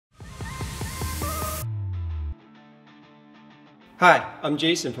Hi, I'm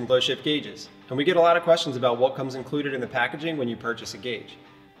Jason from GlowShift Gauges, and we get a lot of questions about what comes included in the packaging when you purchase a gauge.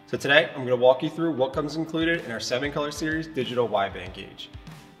 So today, I'm going to walk you through what comes included in our 7-color series digital wideband gauge.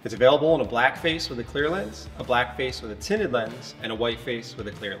 It's available in a black face with a clear lens, a black face with a tinted lens, and a white face with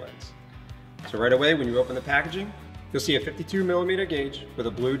a clear lens. So right away, when you open the packaging, you'll see a 52mm gauge with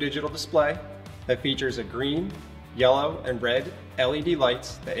a blue digital display that features a green, yellow, and red LED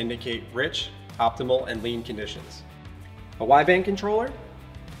lights that indicate rich, optimal, and lean conditions. A wideband controller,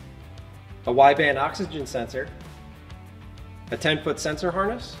 a wideband oxygen sensor, a 10-foot sensor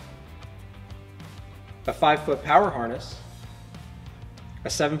harness, a 5-foot power harness, a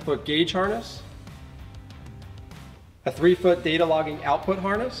 7-foot gauge harness, a 3-foot data logging output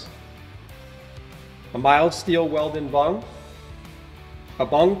harness, a mild steel Weld bung, a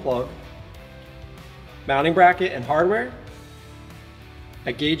Bung Plug, mounting bracket and hardware,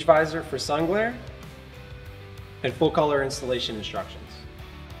 a gauge visor for sun glare, and full color installation instructions.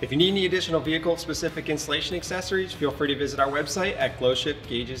 If you need any additional vehicle specific installation accessories, feel free to visit our website at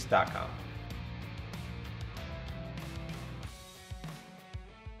glowshiftgauges.com.